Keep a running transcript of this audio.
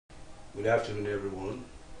Good afternoon, everyone.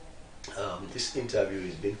 This interview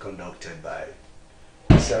is being conducted by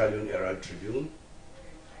Sierra Leone Herald Tribune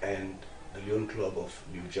and the LeoneClub of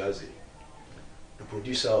New Jersey. The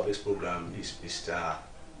producer of this program is Mr.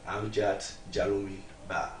 Hamjat Jallomy.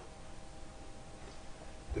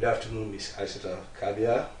 Good afternoon, Ms. Isata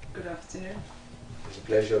Kabia. Good afternoon. It's a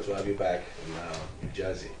pleasure to have you back in New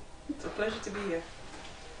Jersey. It's a pleasure to be here.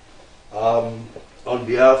 On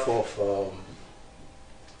behalf of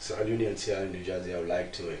Sierra Leone and Sierra Leone, New Jersey, I would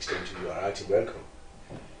like to extend to you a hearty welcome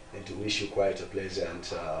and to wish you quite a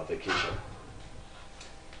pleasant vacation.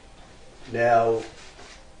 Now,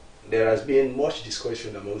 there has been much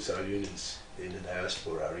discussion among Sierra Leoneans in the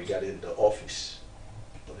diaspora regarding the office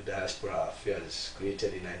of the Diaspora Affairs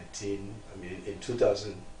created in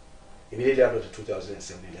 2000, immediately after the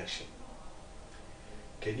 2007 election.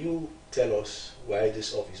 Can you tell us why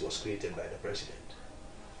this office was created by the president?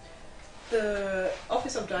 The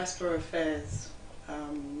Office of Diaspora Affairs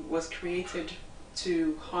was created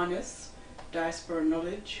to harness diaspora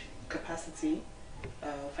knowledge, capacity,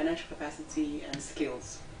 financial capacity and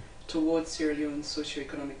skills towards Sierra Leone's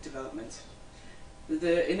socio-economic development.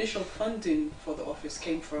 The initial funding for the office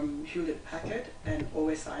came from Hewlett-Packard and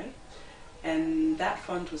OSI, and that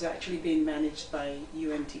fund was actually being managed by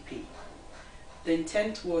UNDP. The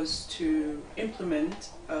intent was to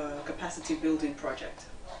implement a capacity building project.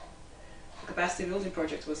 The capacity building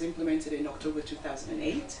project was implemented in October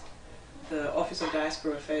 2008. The Office of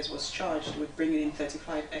Diaspora Affairs was charged with bringing in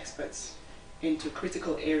 35 experts into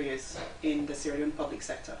critical areas in the Sierra Leone public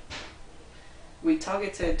sector. We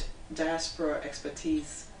targeted diaspora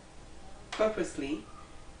expertise purposely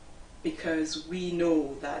because we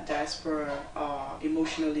know that diaspora are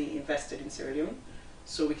emotionally invested in Sierra Leone,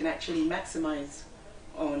 so we can actually maximize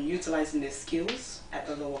on utilizing their skills at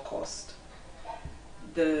a lower cost.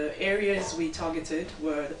 The areas we targeted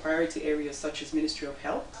were the priority areas such as Ministry of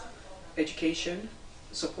Health, Education,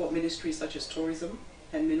 support ministries such as Tourism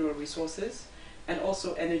and Mineral Resources, and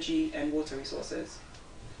also Energy and Water Resources.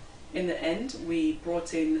 In the end, we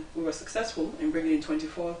were successful in bringing in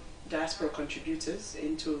 24 diaspora contributors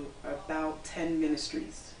into about 10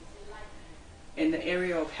 ministries. In the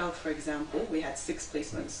area of health, for example, we had 6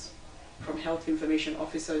 placements, from health information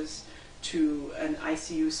officers to an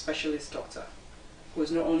ICU specialist doctor, who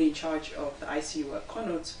was not only in charge of the ICU at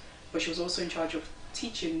Connaught, but she was also in charge of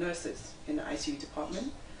teaching nurses in the ICU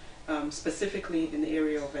department, specifically in the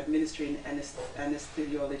area of administering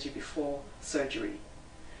anesthesiology before surgery.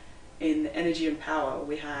 In Energy and Power,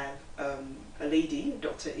 we have a lady,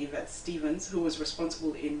 Dr. Yvette Stevens, who was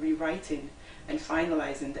responsible in rewriting and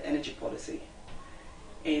finalizing the energy policy.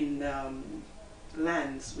 In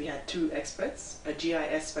lands, we had 2 experts, a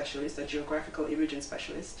GIS specialist, a geographical imaging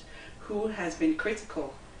specialist, who has been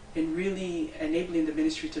critical in really enabling the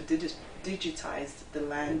ministry to digitize the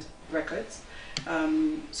land records,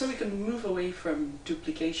 so we can move away from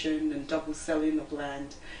duplication and double selling of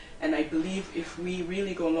land. And I believe if we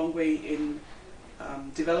really go a long way in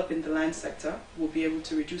developing the land sector, we'll be able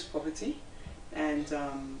to reduce poverty and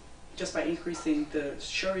just by increasing the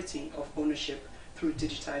surety of ownership through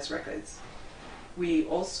digitized records. We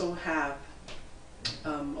also have,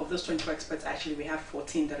 of those 24 experts, actually we have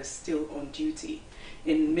 14 that are still on duty.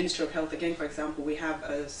 In Ministry of Health, again, for example, we have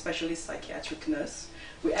a specialist psychiatric nurse.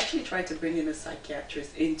 We actually tried to bring in a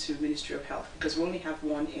psychiatrist into Ministry of Health because we only have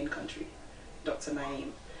one in country, Dr.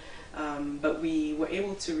 Naeem. But we were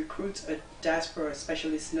able to recruit a diaspora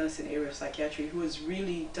specialist nurse in the area of psychiatry who has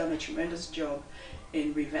really done a tremendous job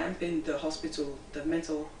in revamping the hospital, the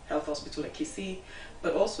mental health hospital at Kisii,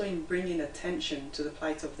 but also in bringing attention to the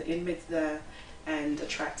plight of the inmates there and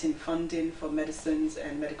attracting funding for medicines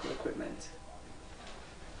and medical equipment.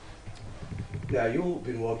 Now, you've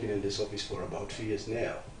been working in this office for about 3 years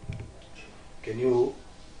now. Can you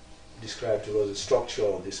describe to us the structure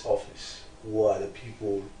of this office? Who are the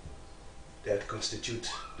people that constitute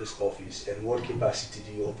this office and what capacity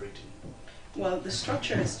do you operate in? Well, the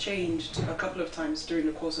structure has changed a couple of times during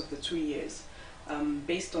the course of the 2 years,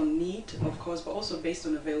 based on need, of course, but also based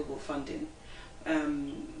on available funding.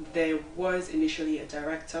 There was initially a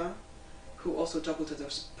director who also doubled as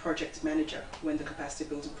a project manager when the capacity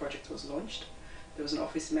building project was launched. There was an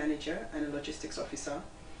office manager and a logistics officer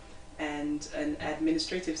and an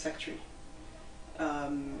administrative secretary.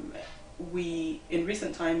 In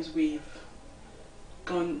recent times, we've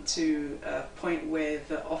gone to a point where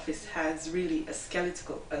the office has really a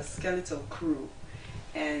skeletal crew,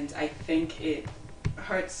 and I think it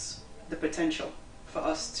hurts the potential for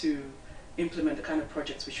us to implement the kind of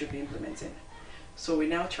projects we should be implementing. So we're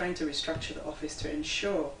now trying to restructure the office to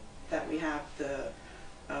ensure that we have the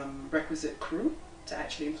requisite crew to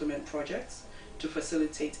actually implement projects, to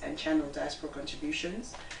facilitate and channel diaspora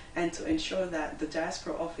contributions, and to ensure that the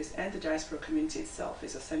diaspora office and the diaspora community itself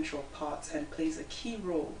is a central part and plays a key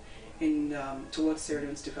role in towards Sierra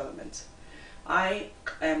Leone's development. I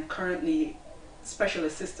am currently Special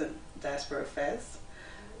Assistant Diaspora Affairs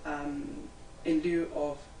in lieu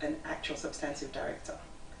of an actual substantive director.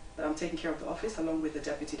 But I'm taking care of the office along with the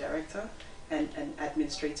Deputy Director and an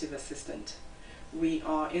administrative assistant. We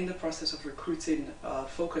are in the process of recruiting a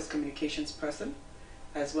focused communications person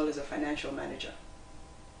as well as a financial manager.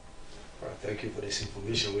 All right, thank you for this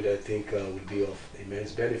information, which I think will be of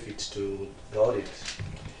immense benefit to the audience.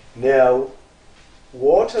 Now,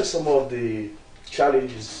 what are some of the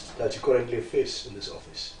challenges that you currently face in this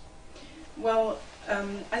office? Well,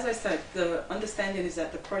 as I said, the understanding is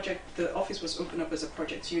that the office was opened up as a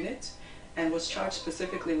project unit and was charged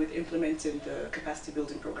specifically with implementing the capacity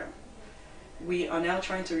building program. We are now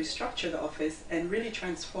trying to restructure the office and really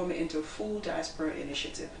transform it into a full diaspora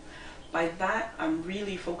initiative. By that, I'm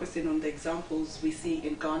really focusing on the examples we see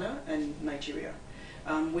in Ghana and Nigeria.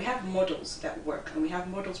 We have models that work, and we have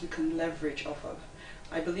models we can leverage off of.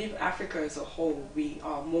 I believe Africa as a whole, we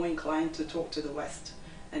are more inclined to talk to the West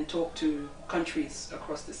and talk to countries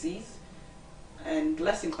across the seas, and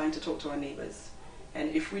less inclined to talk to our neighbors.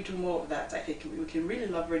 And if we do more of that, I think we can really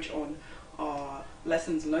leverage on our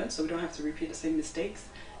lessons learned so we don't have to repeat the same mistakes,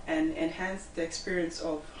 and enhance the experience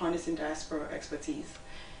of harnessing diaspora expertise.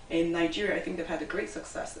 In Nigeria, I think they've had a great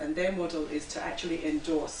success, and their model is to actually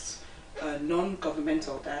endorse a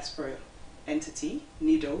non-governmental diaspora entity,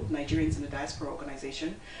 NIDO, Nigerians in the Diaspora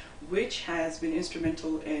Organization, which has been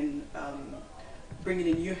instrumental in bringing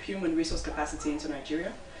in new human resource capacity into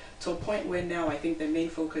Nigeria, to a point where now I think their main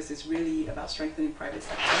focus is really about strengthening private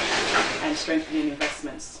sector and strengthening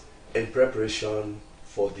investments. In preparation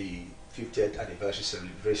for the 50th anniversary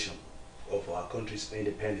celebration of our country's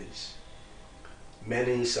independence,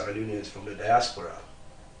 many Sierra Leoneans from the diaspora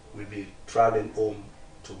will be traveling home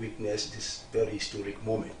to witness this very historic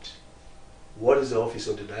moment. What is the Office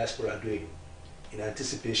of the Diaspora doing in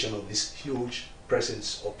anticipation of this huge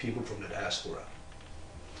presence of people from the diaspora?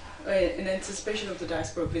 In anticipation of the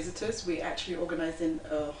diaspora visitors, we're actually organizing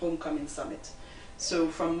a homecoming summit. So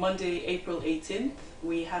from Monday, April 18th,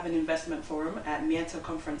 we have an investment forum at Mienta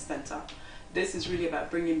Conference Center. This is really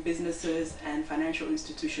about bringing businesses and financial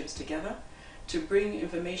institutions together to bring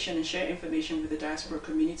information and share information with the diaspora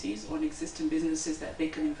communities on existing businesses that they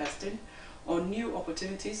can invest in, on new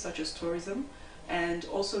opportunities such as tourism, and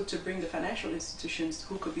also to bring the financial institutions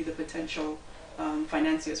who could be the potential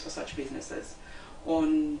financiers for such businesses.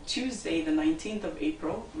 On Tuesday, the 19th of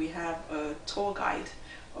April, we have a tour guide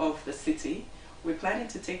of the city. We're planning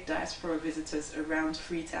to take diaspora visitors around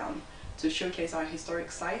Freetown to showcase our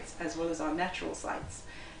historic sites as well as our natural sites.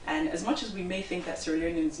 And as much as we may think that Sierra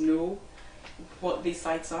Leoneans know what these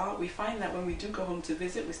sites are, we find that when we do go home to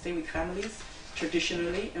visit, we stay with families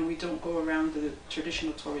traditionally, and we don't go around the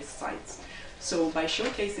traditional tourist sites. So by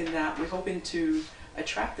showcasing that, we're hoping to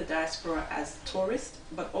attract the diaspora as tourists,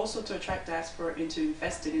 but also to attract diaspora into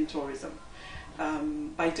investing in tourism.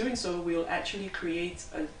 By doing so, we'll actually create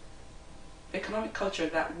an economic culture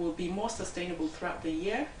that will be more sustainable throughout the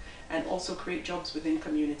year and also create jobs within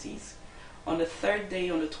communities. On the third day,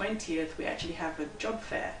 on the 20th, we actually have a job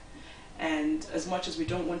fair. And as much as we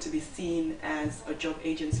don't want to be seen as a job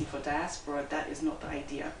agency for diaspora, that is not the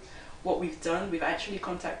idea. What we've done, we've actually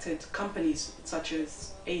contacted companies such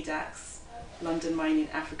as ADAX, London Mining,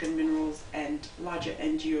 African Minerals, and larger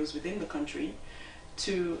NGOs within the country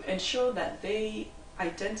to ensure that they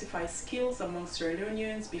identify skills among Sierra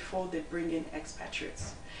Leoneans before they bring in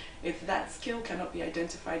expatriates. If that skill cannot be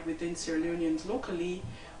identified within Sierra Leoneans locally,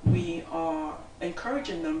 we are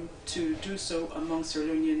encouraging them to do so among Sierra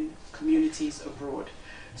Leonean communities abroad.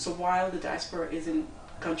 So while the diaspora is in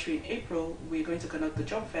country in April, we're going to conduct the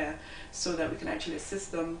job fair so that we can actually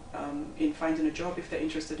assist them in finding a job if they're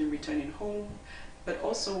interested in returning home. But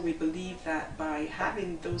also we believe that by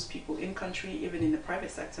having those people in country, even in the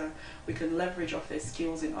private sector, we can leverage off their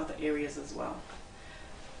skills in other areas as well.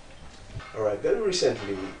 All right, very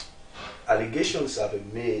recently, allegations have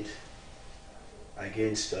been made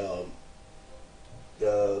against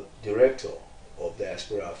the director of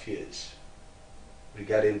Diaspora Affairs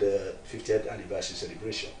regarding the 50th anniversary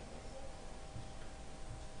celebration.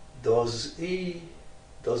 Does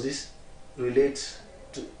this relate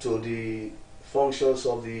to the functions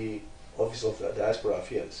of the Office of Diaspora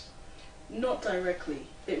Affairs? Not directly.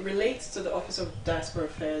 It relates to the Office of Diaspora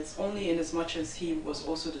Affairs only in as much as he was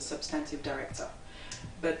also the substantive director.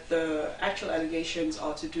 But the actual allegations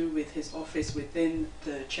are to do with his office within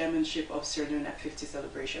the chairmanship of Sierra Leone at 50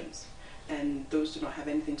 celebrations. and those do not have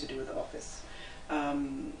anything to do with the office.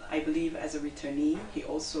 I believe as a returnee, he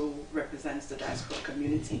also represents the diaspora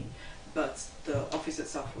community, but the office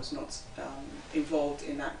itself was not involved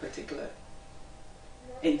in that particular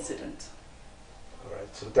incident. All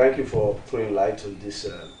right, so thank you for throwing light on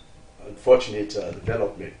this unfortunate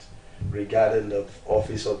development regarding the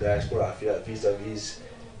Office of Diaspora Affairs vis-a-vis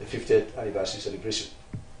the 50th anniversary celebration.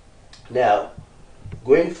 Now,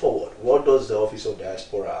 going forward, what does the Office of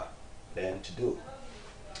Diaspora plan to do?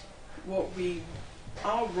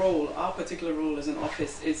 Our particular role as an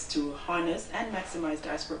office is to harness and maximize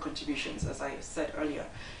diaspora contributions, as I said earlier.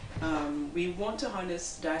 We want to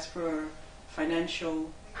harness diaspora financial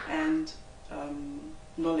and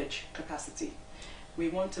knowledge capacity. We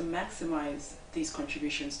want to maximize these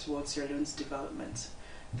contributions towards Sierra Leone's development.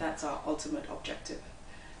 That's our ultimate objective.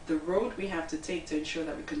 The road we have to take to ensure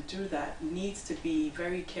that we can do that needs to be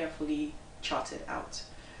very carefully charted out.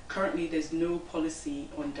 Currently, there's no policy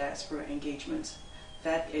on diaspora engagement.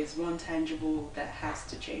 That is one tangible that has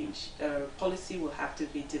to change. The policy will have to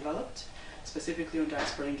be developed, specifically on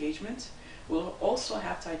diaspora engagement. We'll also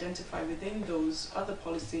have to identify within those other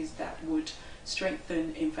policies that would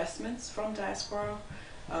strengthen investments from diaspora,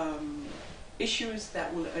 issues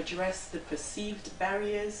that will address the perceived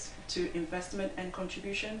barriers to investment and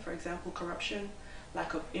contribution, for example, corruption,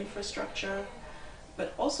 lack of infrastructure,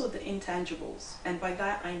 but also the intangibles. And by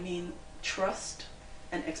that I mean trust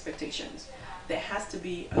and expectations. There has to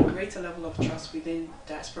be a greater level of trust within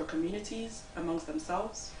diaspora communities amongst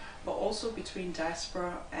themselves, but also between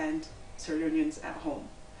diaspora and Sierra Leoneans at home,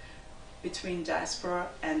 between diaspora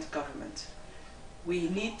and government. We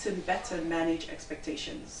need to better manage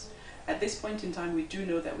expectations. At this point in time, we do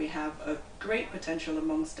know that we have a great potential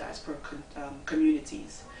amongst diaspora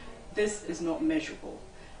communities. This is not measurable.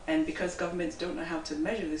 And because governments don't know how to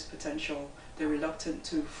measure this potential, they're reluctant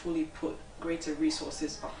to fully put greater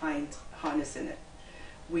resources behind harnessing it.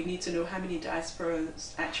 We need to know how many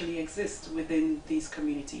diasporas actually exist within these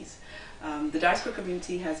communities. The diaspora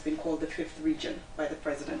community has been called the fifth region by the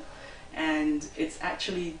president, and it's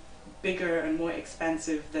actually bigger and more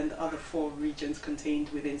expansive than the other 4 regions contained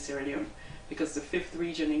within Sierra Leone, because the fifth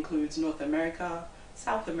region includes North America,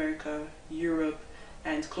 South America, Europe,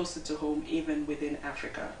 and closer to home, even within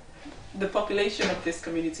Africa. The population of this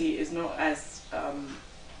community is not as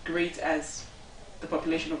great as the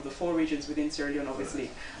population of the 4 regions within Sierra Leone, obviously,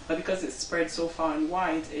 but because it's spread so far and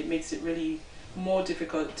wide, it makes it really more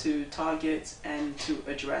difficult to target and to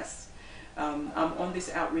address. I'm on this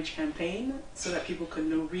outreach campaign so that people can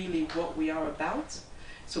know really what we are about,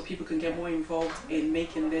 so people can get more involved in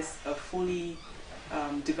making this a fully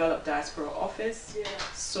developed diaspora office,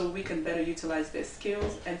 so we can better utilize their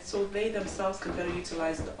skills, and so they themselves can better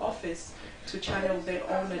utilize the office to channel their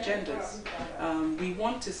own agendas. We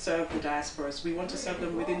want to serve the diasporas. We want to serve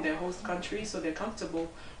them within their host country so they're comfortable,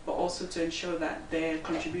 but also to ensure that their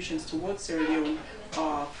contributions towards Sierra Leone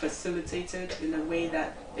are facilitated in a way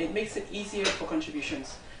that it makes it easier for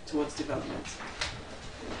contributions towards development.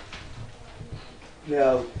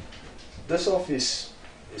 Now, this office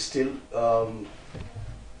is still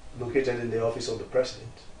located in the office of the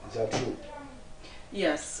president. Is that true?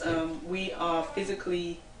 Yes, we are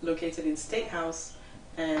physically located in State House,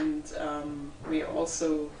 and we are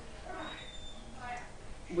also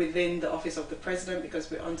within the office of the president because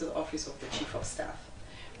we're under the office of the chief of staff.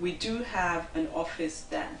 We do have an office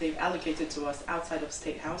that they've allocated to us outside of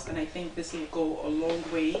State House, and I think this will go a long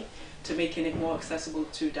way to making it more accessible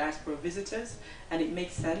to diaspora visitors, and it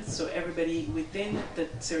makes sense so everybody within the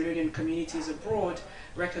Sierra Leonean communities abroad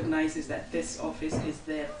recognizes that this office is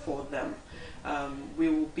there for them. We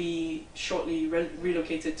will be shortly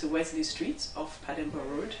relocated to Wesley Street off Pademba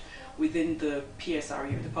Road within the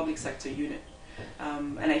PSRU, the Public Sector Unit.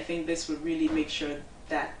 And I think this would really make sure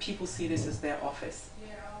that people see this as their office.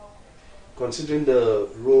 Considering the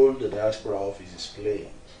role the diaspora office is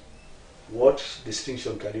playing, what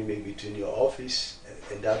distinction can you make between your office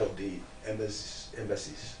and that of the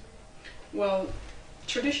embassies? Well,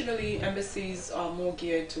 traditionally embassies are more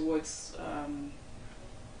geared towards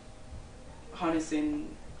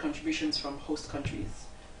harnessing contributions from host countries.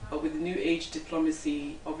 But with new age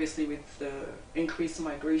diplomacy, obviously with the increased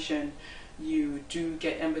migration, you do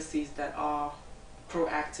get embassies that are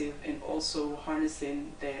proactive in also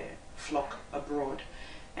harnessing their flock abroad.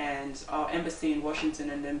 And our embassy in Washington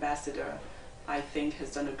and the ambassador, I think,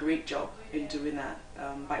 has done a great job in doing that.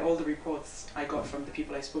 By all the reports I got from the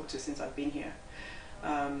people I spoke to since I've been here,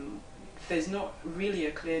 there's not really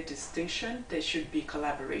a clear distinction. There should be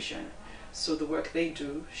collaboration. So the work they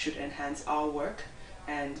do should enhance our work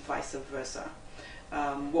and vice versa.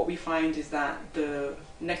 what we find is that the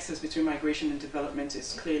nexus between migration and development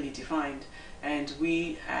is clearly defined, and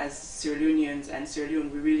we as Sierra Leoneans and Sierra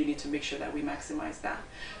Leone, we really need to make sure that we maximize that.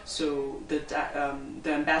 So the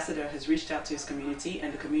ambassador has reached out to his community,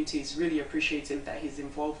 and the community is really appreciative that he's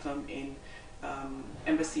involved them in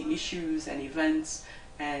embassy issues and events,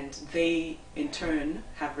 and they in turn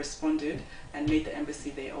have responded and made the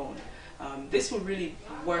embassy their own. This will really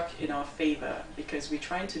work in our favor because we're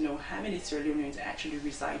trying to know how many Sierra Leoneans actually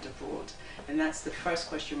reside abroad. And that's the first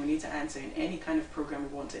question we need to answer in any kind of program we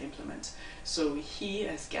want to implement. So he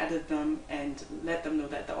has gathered them and let them know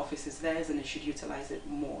that the office is theirs and they should utilize it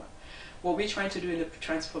more. What we're trying to do in the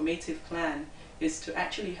transformative plan is to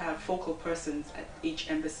actually have focal persons at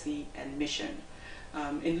each embassy and mission.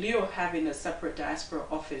 In lieu of having a separate diaspora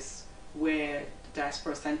office where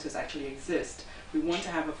diaspora centers actually exist, we want to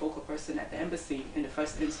have a focal person at the embassy in the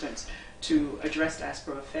first instance to address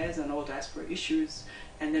diaspora affairs and all diaspora issues,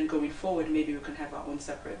 and then going forward maybe we can have our own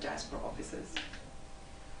separate diaspora offices.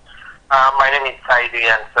 My name is Saidi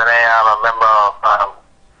and I'm a member of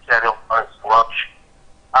Sierra Leone Watch.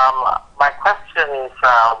 My question is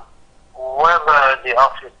whether the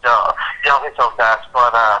office of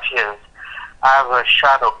Diaspora Affairs has a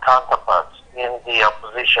shadow counterpart in the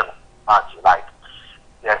opposition party, like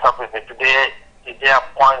the opposition today. Did they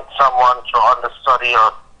appoint someone to understudy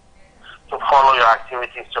or to follow your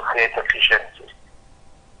activities to create efficiency?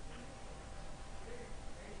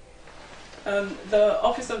 The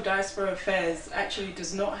Office of Diaspora Affairs actually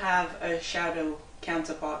does not have a shadow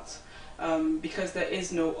counterpart because there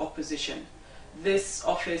is no opposition. This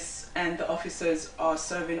office and the officers are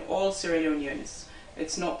serving all Sierra Leoneans.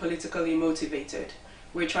 It's not politically motivated.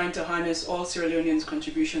 We're trying to harness all Sierra Leoneans'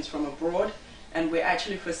 contributions from abroad, and we're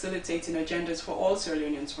actually facilitating agendas for all Sierra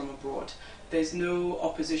Leoneans from abroad. There's no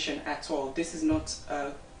opposition at all. This is not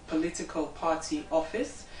a political party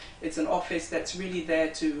office. It's an office that's really there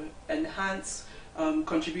to enhance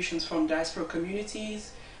contributions from diaspora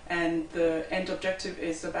communities, and the end objective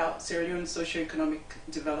is about Sierra Leone's socio-economic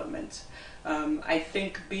development. I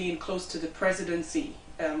think being close to the presidency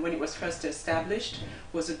when it was first established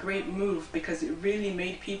was a great move because it really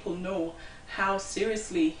made people know how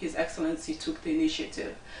seriously His Excellency took the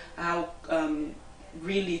initiative, how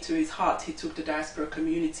really to his heart he took the diaspora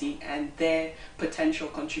community and their potential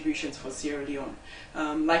contributions for Sierra Leone.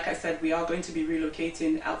 Like I said, we are going to be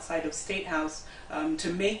relocating outside of State House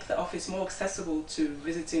to make the office more accessible to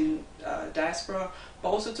visiting diaspora, but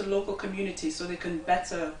also to local communities so they can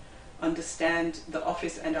better understand the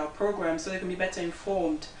office and our program, so they can be better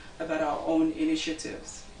informed about our own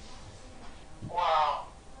initiatives. Wow.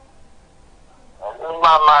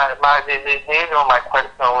 My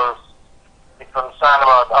question was the concern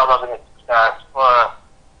about other diaspora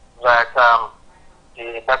that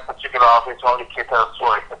that particular office only caters to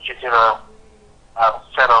a particular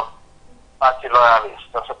set of party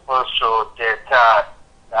loyalists as opposed to the entire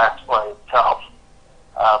diaspora itself.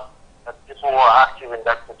 That people who are active in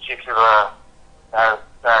that particular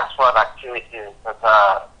diaspora activities that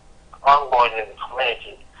are ongoing in the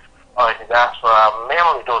community or in the diaspora are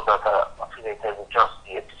mainly those that are affiliated with just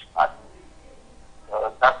the APC party.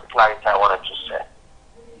 That's the clarity I wanted to say.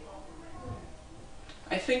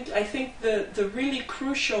 I think the really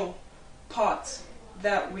crucial part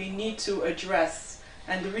that we need to address,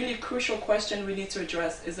 and the really crucial question we need to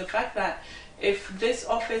address, is the fact that if this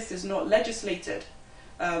office is not legislated,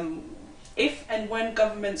 if and when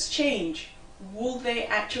governments change, will they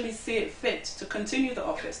actually see it fit to continue the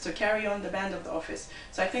office, to carry on the band of the office?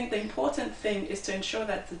 So I think the important thing is to ensure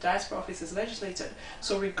that the diaspora office is legislated.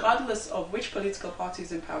 So regardless of which political party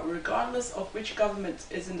is in power, regardless of which government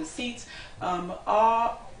is in the seat,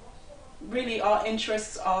 our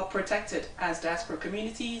interests are protected as diaspora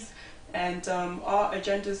communities, and our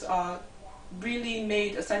agendas are really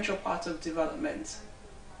made a central part of development.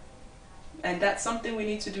 And that's something we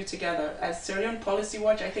need to do together. As Sierra Leone Policy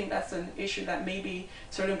Watch, I think that's an issue that maybe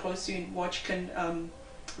Sierra Leone Policy Watch can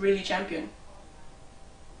really champion.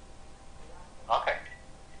 Okay.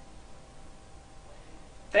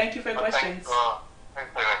 Thank you for your questions.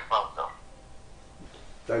 Thanks for your response, though.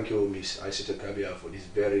 Thank you, Ms. Isata Kabia, for this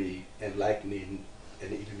very enlightening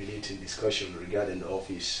and illuminating discussion regarding the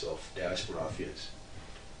Office of Diaspora Affairs.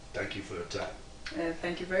 Thank you for your time.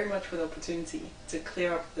 Thank you very much for the opportunity to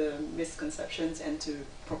clear up the misconceptions and to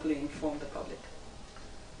properly inform the public.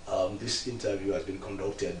 This interview has been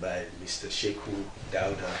conducted by Mr. Sheku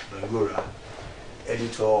Dauda Bangura,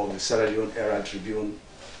 editor of the Sierra Leone Herald Tribune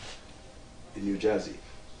in New Jersey.